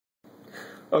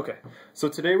Okay, so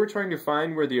today we're trying to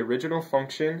find where the original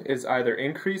function is either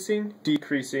increasing,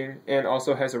 decreasing, and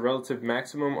also has a relative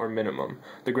maximum or minimum.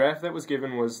 The graph that was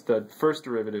given was the first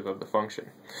derivative of the function.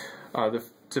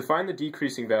 To find the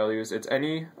decreasing values, it's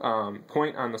any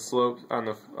point on the slope on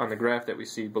the graph that we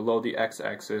see below the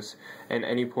x-axis, and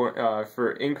any point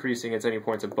for increasing, it's any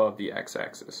points above the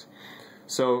x-axis.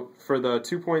 So for the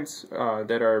 2 points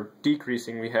that are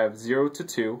decreasing, we have 0 to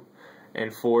 2.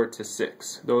 And 4 to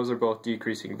 6. Those are both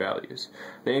decreasing values.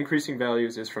 The increasing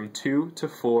values is from 2 to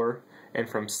 4 and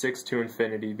from 6 to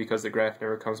infinity, because the graph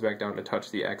never comes back down to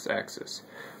touch the x-axis.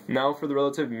 Now for the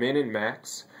relative min and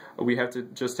max, we have to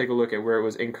just take a look at where it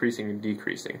was increasing and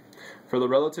decreasing. For the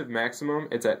relative maximum,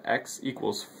 it's at x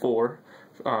equals 4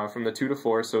 from the 2 to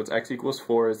 4, so it's x equals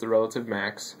 4 is the relative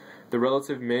max. The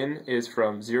relative min is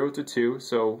from 0 to 2,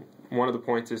 so one of the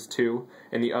points is 2,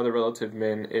 and the other relative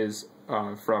min is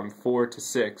from 4 to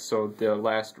 6, so the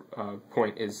last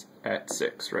point is at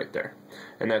 6 right there.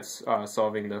 And that's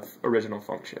solving the original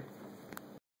function.